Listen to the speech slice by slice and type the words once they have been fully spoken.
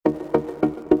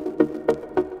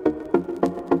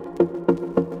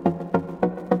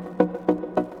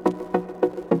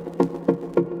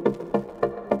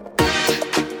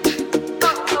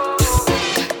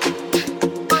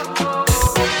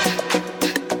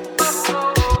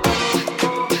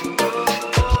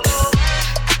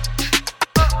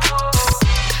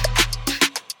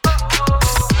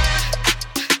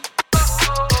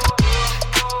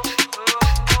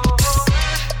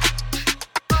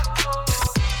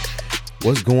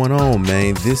What's going on,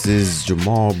 man? This is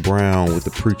Jamal Brown with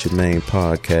the Preacher Man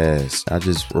podcast. I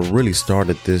just really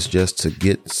started this just to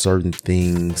get certain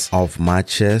things off my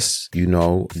chest,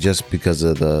 just because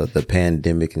of the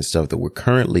pandemic and stuff that we're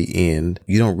currently in.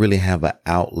 You don't really have an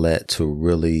outlet to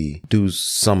really do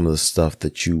some of the stuff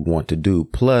that you want to do.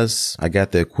 Plus, I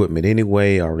got the equipment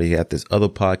anyway. I already had this other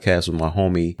podcast with my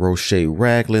homie Roche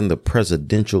Ragland, the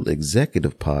Presidential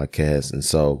Executive Podcast. And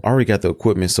so I already got the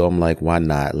equipment. So I'm like, why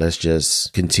not? Let's just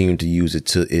continue to use it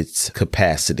to its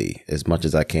capacity as much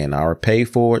as I can. I already paid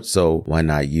for it, so why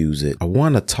not use it? I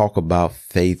want to talk about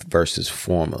faith versus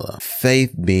formula.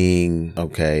 Faith being,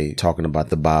 talking about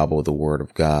the Bible, the Word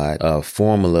of God.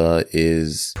 Formula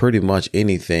is pretty much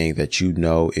anything that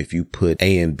if you put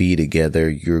A and B together,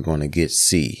 you're going to get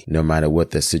C, no matter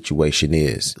what the situation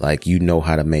is. Like,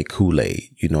 how to make Kool-Aid.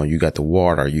 You got the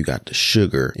water, you got the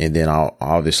sugar, and then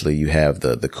obviously you have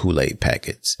the Kool-Aid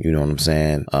packets. You know what I'm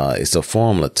saying? It's a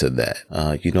formula to that.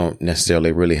 You don't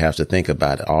necessarily really have to think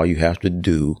about it. All you have to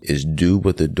do is do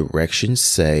what the directions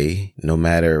say, no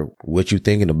matter what you're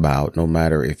thinking about, no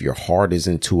matter if your heart is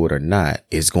into it or not,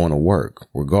 it's going to work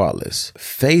regardless.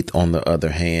 Faith, on the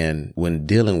other hand, when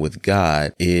dealing with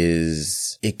God,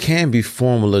 it can be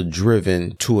formula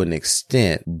driven to an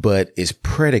extent, but it's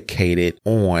predicated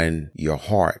on your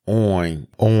heart, on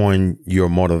your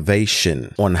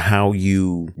motivation, on how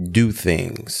you do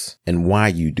things and why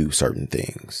you do certain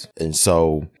things. And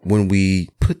so when we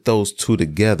put those two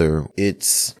together,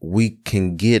 we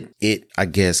can get it,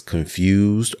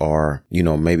 confused, or,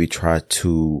 maybe try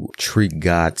to treat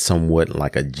God somewhat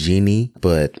like a genie.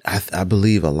 But I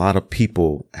believe a lot of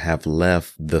people have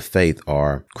left the faith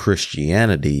or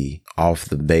Christianity off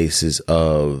the basis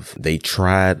of they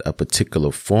tried a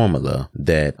particular formula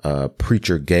that a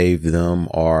preacher gave them,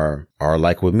 or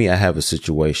like with me, I have a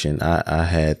situation. I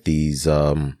had these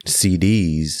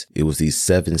CDs. It was these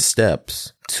 7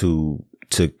 steps to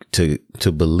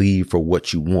believe for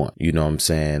what you want. You know what I'm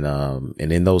saying?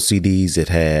 And in those CDs, it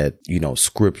had,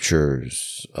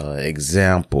 scriptures,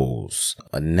 examples,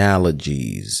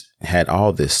 analogies, had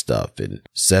all this stuff, and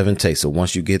 7 tapes. So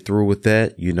once you get through with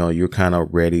that, you're kind of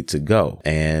ready to go.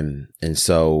 And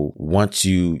so once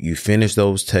you finish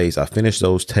those tapes, I finished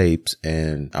those tapes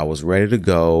and I was ready to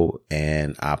go,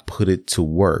 and I put it to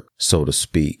work, so to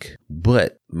speak.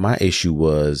 But my issue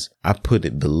was I put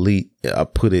it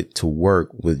to work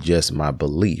with just my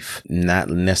belief, not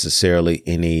necessarily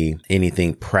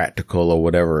anything practical or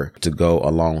whatever to go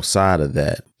alongside of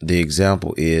that. The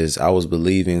example is I was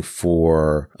believing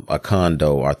for a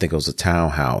condo, or I think it was a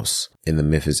townhouse in the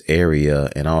Memphis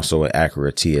area, and also an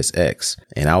Acura TSX.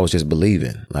 And I was just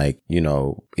believing,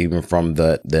 even from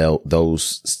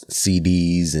those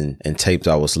CDs and tapes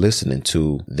I was listening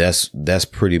to, that's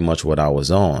pretty much what I was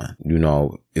on.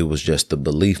 It was just the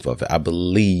belief of it. I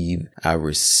believe, I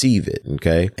receive it.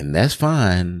 Okay. And that's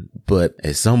fine. But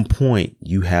at some point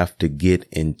you have to get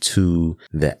into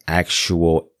the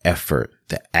actual effort,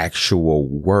 the actual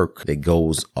work that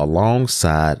goes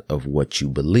alongside of what you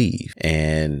believe.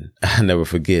 And I never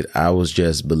forget, I was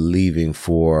just believing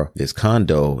for this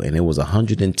condo, and it was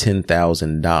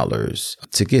 $110,000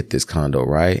 to get this condo,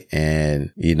 right?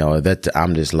 And that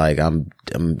I'm just like, I'm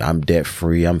debt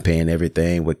free. I'm paying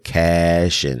everything with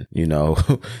cash, and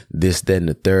this, that, and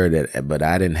the third. But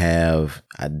I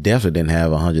definitely didn't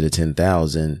have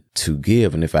 110,000 to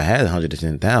give. And if I had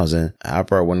 110,000, I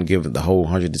probably wouldn't give the whole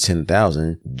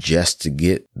 110,000 just to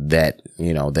get that,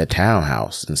 that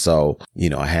townhouse. And so,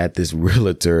 I had this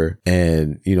realtor,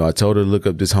 and, I told her to look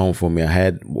up this home for me.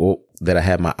 That I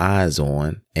had my eyes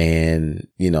on. And,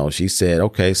 she said,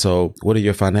 okay, so what are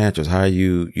your financials? How are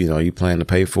you plan to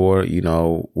pay for it?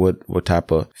 What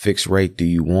type of fixed rate do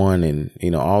you want? And,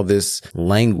 all this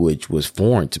language was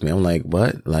foreign to me. I'm like,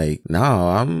 what? Like, no,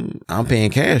 I'm paying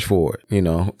cash for it,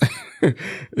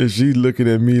 And she looking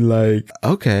at me like,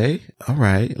 okay, all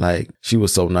right. Like, she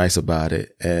was so nice about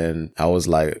it. And I was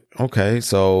like, okay,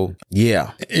 so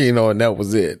yeah, and that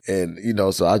was it. And,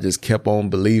 so I just kept on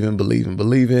believing.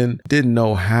 Didn't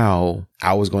know how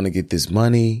I was going to get this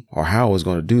money or how I was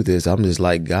going to do this. I'm just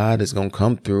like, God is going to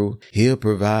come through. He'll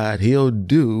provide. He'll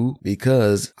do,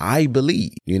 because I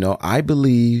believe, I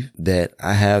believe that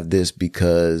I have this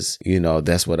because,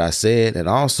 that's what I said. And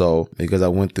also because I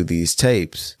went through these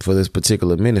tapes for this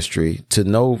particular ministry to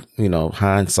know,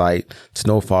 hindsight, to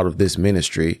no fault of this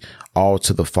ministry, all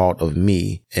to the fault of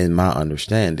me and my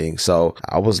understanding. So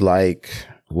I was like,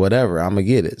 whatever, I'm going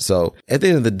to get it. So at the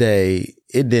end of the day,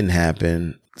 it didn't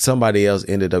happen. somebody else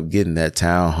ended up getting that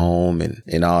townhome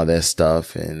and all that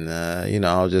stuff. And,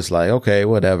 I was just like, okay,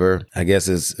 whatever. I guess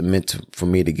it's meant for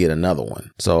me to get another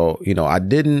one. So, I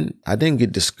didn't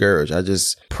get discouraged. I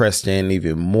just pressed in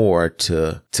even more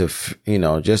until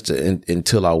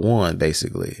I won,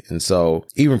 basically. And so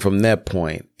even from that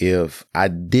point, if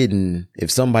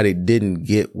somebody didn't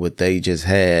get what they just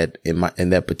had in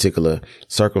that particular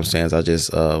circumstance I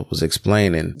just was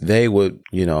explaining, they would,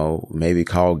 maybe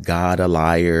call God a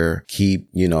liar,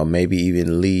 maybe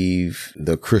even leave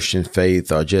the Christian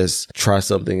faith or just try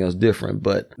something else different.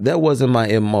 But that wasn't my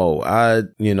MO. I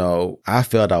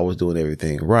felt I was doing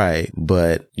everything right,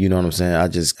 but you know what I'm saying? I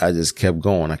just kept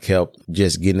going. I kept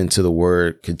just getting into the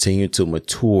word, continued to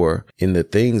mature in the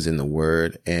things in the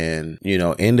word, and,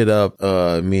 ended up,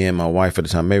 me and my wife at the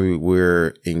time, maybe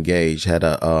we're engaged, had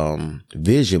a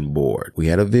vision board. We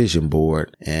had a vision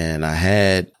board, and I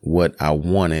had what I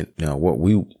wanted, what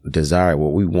we desired,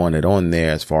 what we wanted on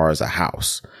there as far as a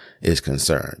house is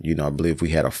concerned. I believe we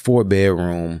had a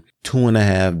 4-bedroom,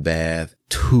 2.5 bath,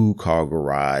 2-car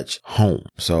garage home.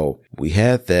 So we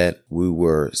had that. We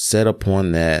were set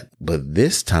upon that. But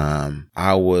this time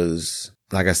I was,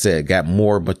 like I said, got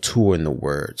more mature in the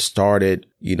word, started,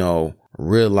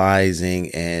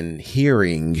 realizing and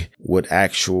hearing what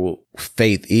actual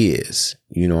faith is,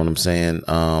 you know what I'm saying?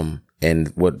 And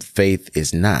what faith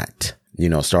is not.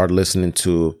 Started listening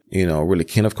to, really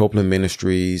Kenneth Copeland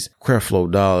Ministries,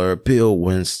 Creflo Dollar, Bill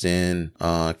Winston,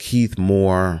 Keith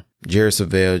Moore, Jerry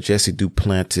Savelle, Jesse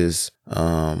Duplantis,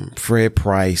 Fred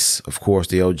Price, of course,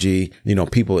 the OG,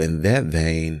 people in that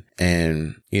vein.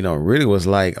 And, really was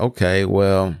like, okay,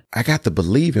 well, I got the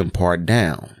believing part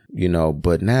down,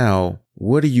 but now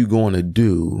what are you going to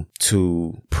do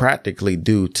to practically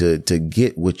do to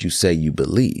get what you say you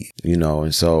believe,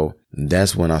 and so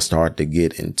that's when I started to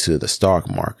get into the stock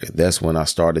market. That's when I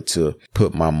started to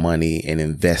put my money and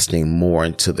investing more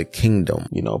into the kingdom,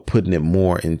 putting it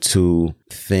more into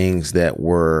things that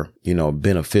were,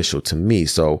 beneficial to me.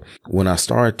 So when I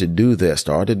started to do that,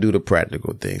 started to do the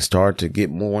practical things, started to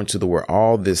get more into the word,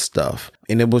 all this stuff.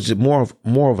 And it was just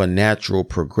more of a natural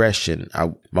progression.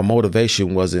 My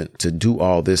motivation wasn't to do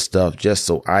all this stuff just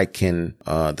so I can,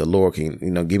 the Lord can,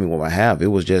 give me what I have. It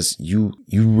was just, you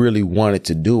really wanted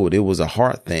to do it. It was a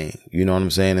heart thing. You know what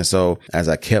I'm saying? And so as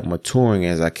I kept maturing,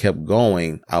 as I kept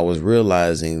going, I was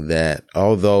realizing that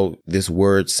although this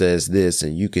word says this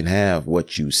and you can have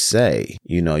what you say,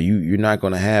 you're not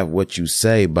going to have what you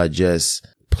say by just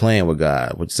playing with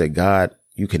God. Would say, God,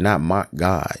 you cannot mock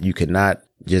God. You cannot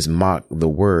just mock the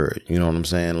word. You know what I'm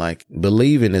saying? Like,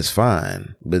 believing is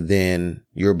fine, but then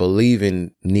your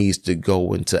believing needs to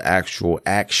go into actual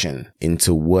action,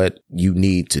 into what you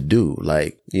need to do.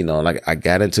 Like, like I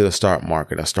got into the stock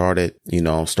market. I started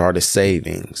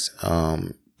savings,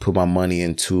 put my money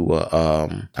into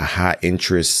a high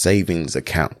interest savings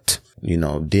account.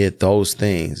 Did those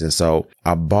things. And so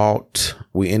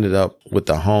we ended up with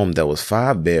a home that was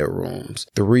 5 bedrooms,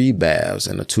 3 baths,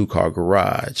 and a 2-car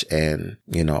garage, and,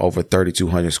 over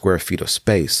 3,200 square feet of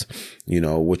space,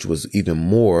 which was even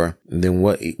more than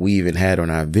what we even had on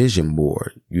our vision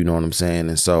board. You know what I'm saying?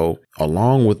 And so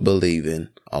along with believing,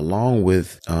 along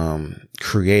with,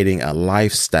 creating a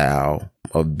lifestyle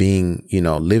of being,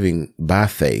 living by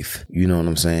faith, you know what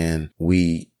I'm saying?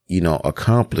 We,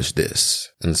 accomplish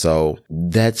this. And so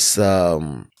that's,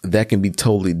 that can be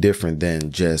totally different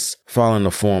than just following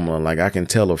the formula. Like I can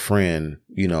tell a friend,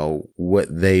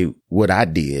 what I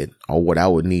did or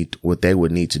what they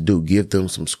would need to do, give them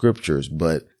some scriptures,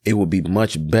 but it would be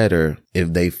much better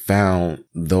if they found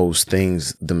those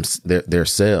things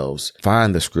themselves,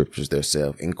 find the scriptures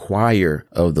themselves, inquire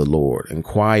of the Lord,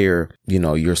 inquire,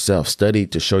 yourself, study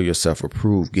to show yourself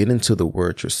approved, get into the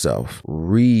word yourself,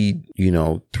 read,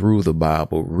 through the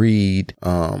Bible, read,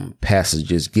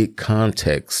 passages, get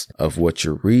context of what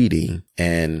you're reading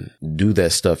and do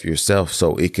that stuff yourself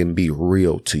so it can be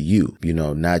real to you,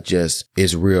 not just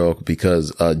it's real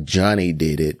because Johnny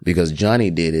did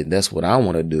it. That's what I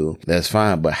want to do. That's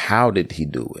fine. But how did he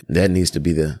do it? That needs to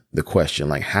be the question.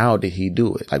 Like, how did he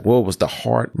do it? Like, what was the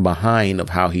heart behind of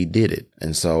how he did it?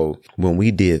 And so when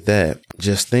we did that,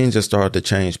 things just started to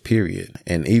change, period.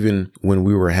 And even when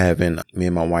we were having, me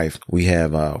and my wife, we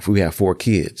have 4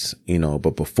 kids,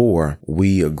 but before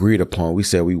we agreed upon, we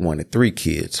said we wanted 3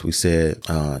 kids. We said,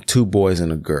 2 boys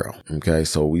and a girl. Okay.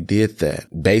 So we did that,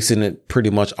 basing it pretty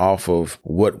much off of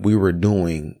what we were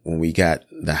doing when we got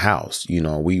the house.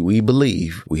 We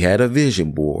believe we had a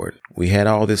vision board. We had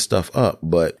all this stuff up,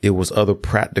 but it was other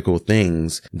practical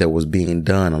things that was being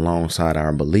done alongside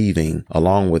our believing,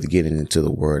 along with getting into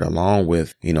the word, along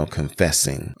with,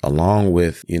 confessing, along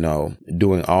with,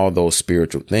 doing all those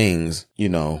spiritual things.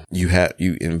 You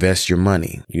invest your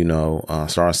money,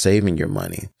 start saving your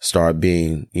money, start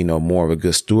being, more of a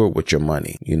good steward with your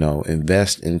money,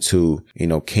 invest into,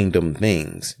 kingdom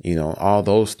things, all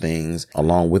those things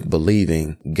along with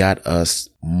believing got us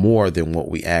more than what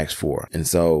we asked for. And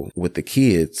so with the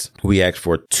kids, we asked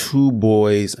for 2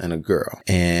 boys and a girl.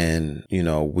 And,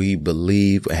 we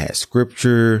believe it had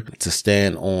scripture to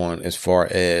stand on as far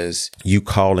as you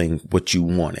calling what you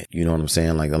wanted. You know what I'm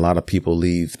saying? Like a lot of people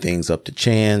leave things up to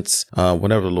chance,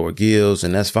 whatever the Lord gives,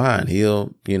 and that's fine.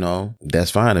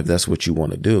 That's fine if that's what you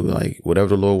want to do. Like whatever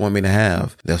the Lord want me to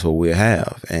have, that's what we'll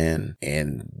have. And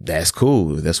that's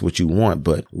cool. That's what you want.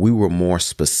 But we were more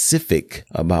specific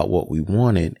about what we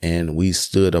wanted, and we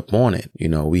stood up on it.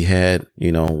 We had,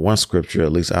 one scripture,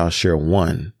 at least I'll share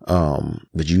one.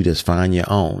 But you just find your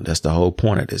own. That's the whole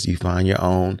point of this. You find your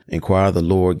own, inquire of the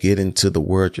Lord, get into the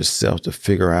word yourself to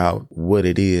figure out what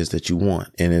it is that you want.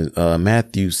 And in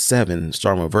Matthew 7,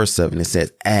 starting with verse 7, it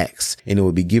says, ask and it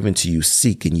will be given to you,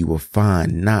 seek and you will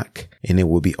find, knock and it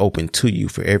will be open to you.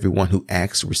 For everyone who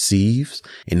asks receives,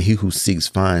 and he who seeks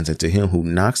finds, and to him who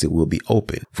knocks it will be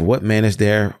open. For what man is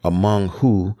there among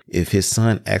who, if his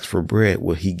son asks for bread,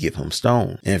 will he give him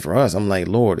stone? And for us, I'm like,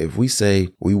 Lord, if we say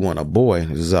we want a boy,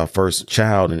 this is our first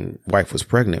child and wife was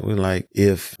pregnant, we're like,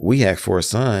 if we ask for a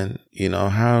son,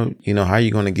 how are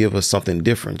you going to give us something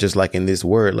different? Just like in this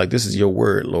word, like this is your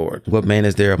word, Lord. What man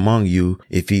is there among you?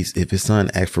 If his son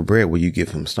asks for bread, will you give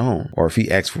him stone? Or if he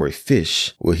asks for a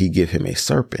fish, will he give him a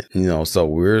serpent? So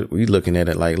we're looking at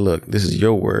it like, look, this is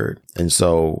your word. And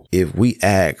so if we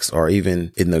ask, or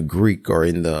even in the Greek or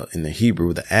in the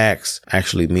Hebrew, the ask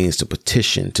actually means to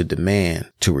petition, to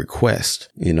demand, to request,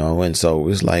 and so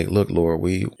it's like, look, Lord,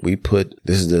 we put,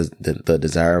 this is the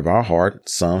desire of our heart,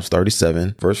 Psalms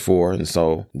 37 verse 4. And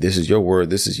so this is your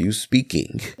word. This is you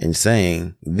speaking and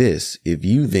saying this. If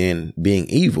you then, being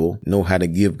evil, know how to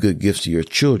give good gifts to your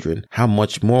children, how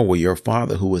much more will your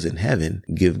Father who is in heaven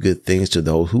give good things to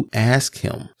those who ask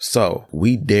him? So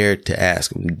we dared to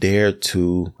ask him, dared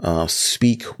to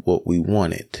speak what we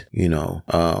wanted,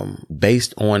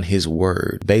 based on his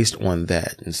word, based on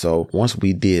that. And so once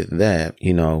we did that,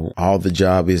 all the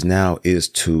job is now is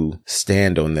to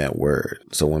stand on that word.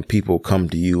 So when people come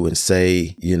to you and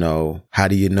say, how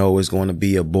do you know it's going to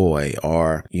be a boy?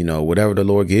 Or, whatever the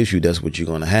Lord gives you, that's what you're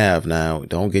going to have. Now,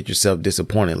 don't get yourself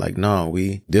disappointed. Like, no,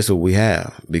 this is what we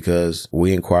have because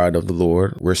we inquired of the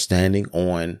Lord. We're standing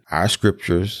on our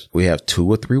scriptures. We have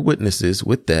 2 or 3 witnesses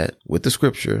with that, with the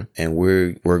scripture, and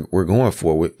we're going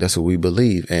for it. That's what we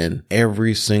believe. And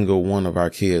every single one of our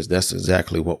kids, that's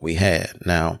exactly what we had.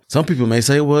 Now, some people may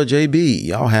say, well, JB,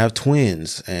 y'all have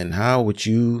twins. And how would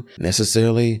you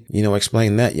necessarily,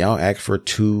 explain that? Y'all asked for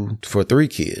 3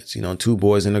 kids, 2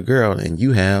 boys and a girl, and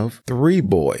you have 3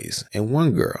 boys and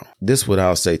 1 girl. This what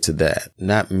I'll say to that.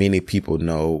 Not many people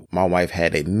know my wife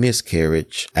had a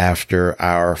miscarriage after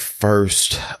our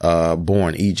first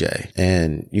born EJ.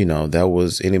 And, that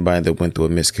was, anybody that went through a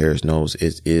miscarriage knows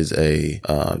it is a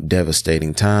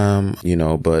devastating time,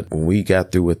 but when we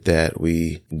got through with that,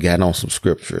 we got on some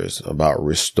scriptures about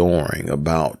restoring,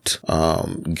 about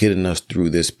getting us through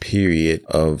this period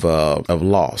of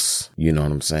loss. You know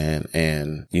what I'm saying?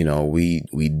 And,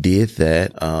 we did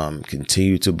that,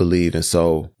 continue to believe. And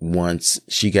so once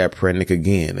she got pregnant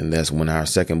again, and that's when our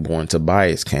second born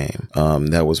Tobias came,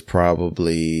 that was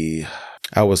probably,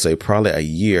 I would say probably a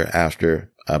year after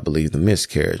I believe the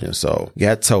miscarriage. And so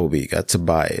got Toby, got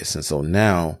Tobias. And so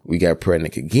now we got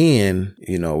pregnant again,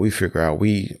 we figure out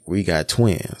we got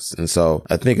twins. And so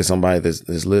I think if somebody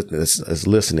that's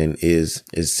listening is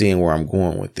seeing where I'm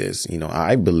going with this,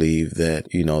 I believe that,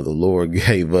 the Lord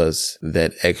gave us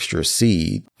that extra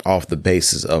seed off the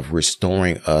basis of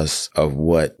restoring us of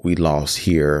what we lost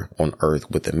here on earth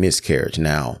with the miscarriage.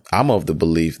 Now, I'm of the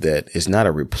belief that it's not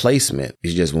a replacement.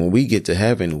 It's just when we get to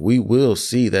heaven, we will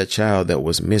see that child that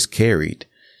was miscarried,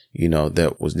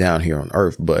 that was down here on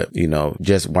earth. But,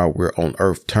 just while we're on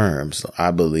earth terms,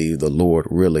 I believe the Lord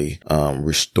really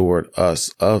restored us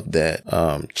of that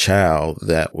child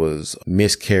that was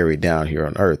miscarried down here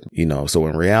on earth. So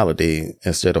in reality,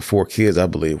 instead of 4 kids, I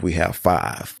believe we have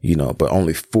 5, but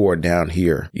only 4 down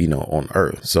here, on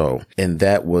earth. So, and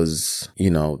that was,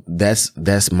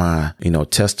 that's my,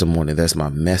 testimony. That's my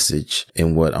message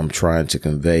and what I'm trying to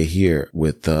convey here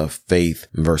with faith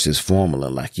versus formula.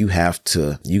 Like you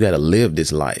got to live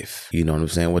this life. You know what I'm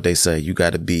saying? What they say, you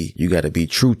got to be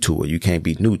true to it. You can't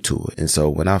be new to it. And so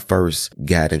when I first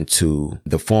got into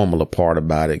the formula part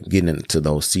about it, getting into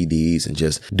those CDs and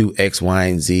just do X, Y,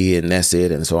 and Z, and that's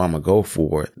it. And so I'm going to go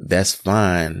for it. That's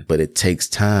fine, but it takes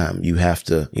time. You have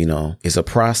to, it's a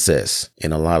process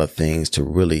in a lot of things to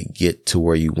really get to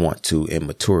where you want to in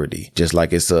maturity. Just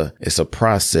like it's a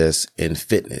process in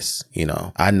fitness.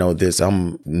 I know this,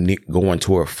 I'm going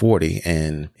toward 40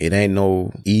 and it ain't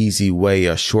no easy way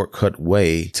or shortcut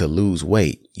way to lose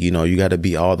weight. You got to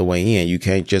be all the way in. You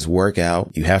can't just work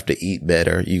out. You have to eat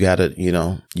better. You got to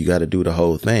do the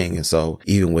whole thing. And so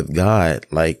even with God,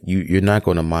 like you're not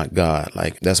going to mock God.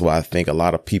 Like that's why I think a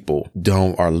lot of people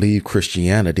don't or leave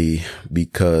Christianity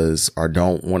because or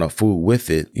don't want to fool with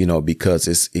it,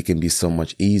 because it can be so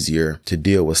much easier to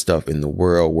deal with stuff in the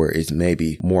world where it's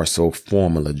maybe more so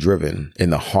formula driven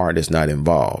and the heart is not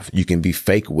involved. You can be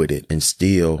fake with it and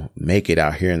still make it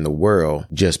out here in the world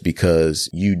just because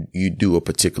you do a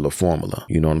particular formula.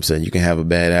 You know what I'm saying? You can have a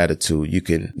bad attitude. You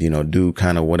can, do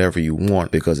kind of whatever you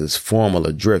want because it's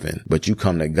formula driven, but you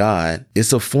come to God,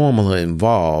 it's a formula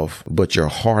involved, but your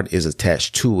heart is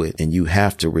attached to it and you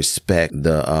have to respect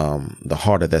the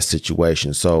heart of that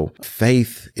situation. So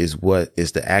faith is what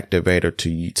is the activator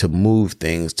to move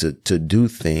things, to do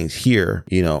things here,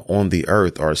 on the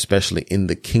earth or especially in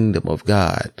the kingdom of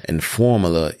God. And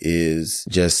formula is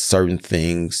just certain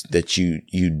things that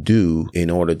you do in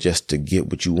order just to get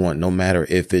what you want, no matter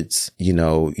if it's,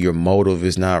 your motive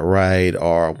is not right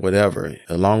or whatever.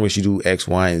 As long as you do X,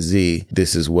 Y, and Z,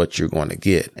 this is what you're going to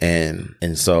get.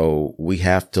 And so we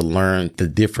have to learn the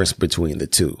difference between the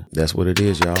two. That's what it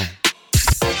is, y'all.